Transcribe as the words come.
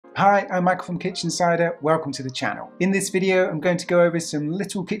Hi, I'm Michael from Kitchinsider. Welcome to the channel. In this video, I'm going to go over some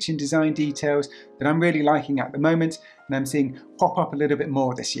little kitchen design details that I'm really liking at the moment and I'm seeing pop up a little bit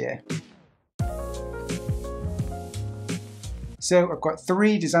more this year. So I've got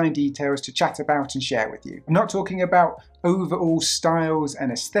 3 design details to chat about and share with you. I'm not talking about overall styles and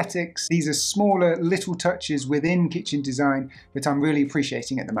aesthetics. These are smaller little touches within kitchen design that I'm really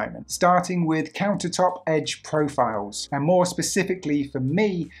appreciating at the moment. Starting with countertop edge profiles, and more specifically for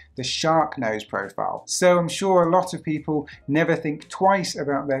me, the shark nose profile. So I'm sure a lot of people never think twice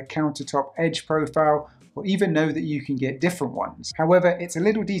about their countertop edge profile, or even know that you can get different ones. However, it's a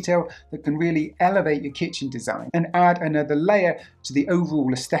little detail that can really elevate your kitchen design and add another layer to the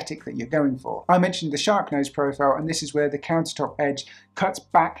overall aesthetic that you're going for. I mentioned the shark nose profile, and this is where the countertop edge cuts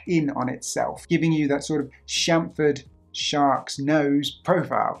back in on itself, giving you that sort of chamfered shark's nose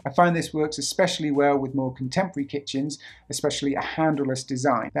profile. I find this works especially well with more contemporary kitchens, especially a handleless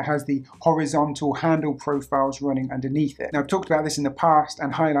design that has the horizontal handle profiles running underneath it. Now, I've talked about this in the past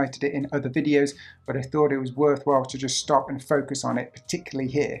and highlighted it in other videos, but I thought it was worthwhile to just stop and focus on it, particularly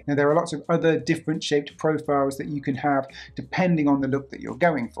here. Now, there are lots of other different shaped profiles that you can have depending on the look that you're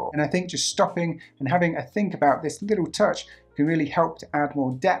going for. And I think just stopping and having a think about this little touch can really help to add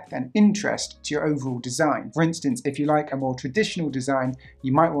more depth and interest to your overall design. For instance, if you like a more traditional design,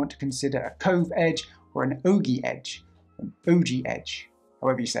 you might want to consider a cove edge or an ogee edge,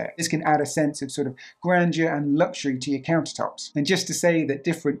 however you say it. This can add a sense of sort of grandeur and luxury to your countertops. And just to say that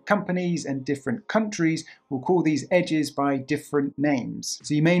different companies and different countries will call these edges by different names.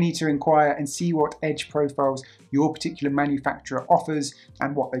 So you may need to inquire and see what edge profiles your particular manufacturer offers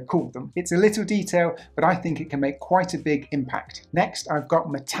and what they call them. It's a little detail, but I think it can make quite a big impact. Next, I've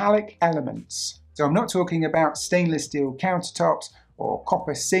got metallic elements. So I'm not talking about stainless steel countertops or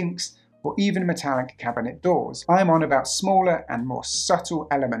copper sinks, or even metallic cabinet doors. I'm on about smaller and more subtle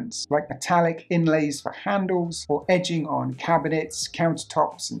elements, like metallic inlays for handles, or edging on cabinets,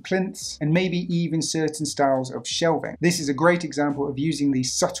 countertops and plinths, and maybe even certain styles of shelving. This is a great example of using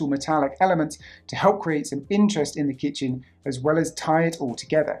these subtle metallic elements to help create some interest in the kitchen, as well as tie it all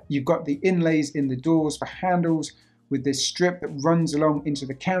together. You've got the inlays in the doors for handles, with this strip that runs along into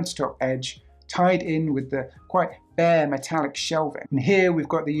the countertop edge, tied in with the quite bare metallic shelving. And here we've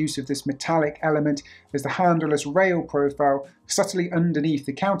got the use of this metallic element as the handleless rail profile subtly underneath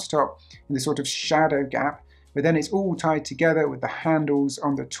the countertop in this sort of shadow gap, but then it's all tied together with the handles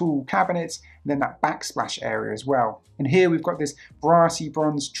on the tool cabinets and then that backsplash area as well. And here we've got this brassy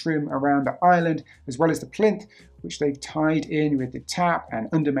bronze trim around the island as well as the plinth, which they've tied in with the tap and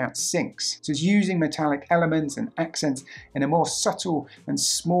undermount sinks. So it's using metallic elements and accents in a more subtle and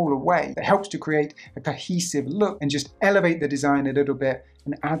smaller way that helps to create a cohesive look and just elevate the design a little bit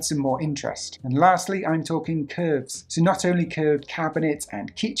and add some more interest. And lastly, I'm talking curves. So not only curved cabinets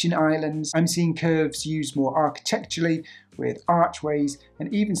and kitchen islands, I'm seeing curves used more architecturally with archways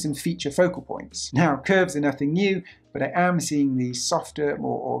and even some feature focal points. Now, curves are nothing new, but I am seeing these softer,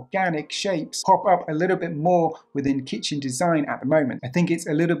 more organic shapes pop up a little bit more within kitchen design at the moment. I think it's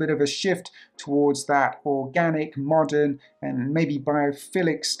a little bit of a shift towards that organic, modern, and maybe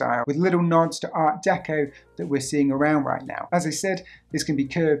biophilic style with little nods to Art Deco that we're seeing around right now. As I said, this can be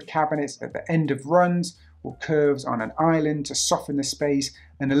curved cabinets at the end of runs, or curves on an island to soften the space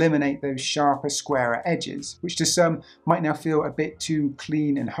and eliminate those sharper, squarer edges, which to some might now feel a bit too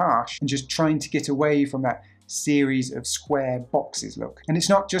clean and harsh, and just trying to get away from that series of square boxes look. And it's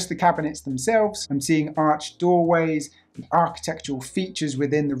not just the cabinets themselves. I'm seeing arched doorways and architectural features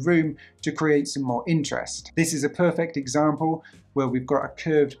within the room to create some more interest. This is a perfect example where we've got a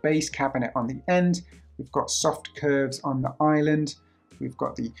curved base cabinet on the end, we've got soft curves on the island, we've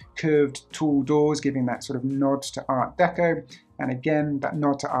got the curved tool doors giving that sort of nod to Art Deco, and again that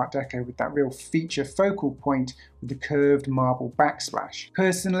nod to Art Deco with that real feature focal point with the curved marble backsplash.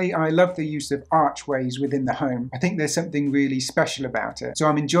 Personally, I love the use of archways within the home. I think there's something really special about it. So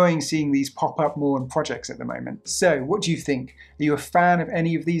I'm enjoying seeing these pop up more in projects at the moment. So what do you think? Are you a fan of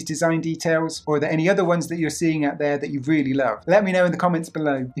any of these design details? Or are there any other ones that you're seeing out there that you really love? Let me know in the comments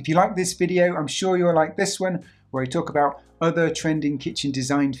below. If you like this video, I'm sure you'll like this one, where I talk about other trending kitchen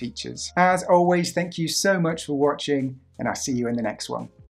design features. As always, thank you so much for watching, and I'll see you in the next one.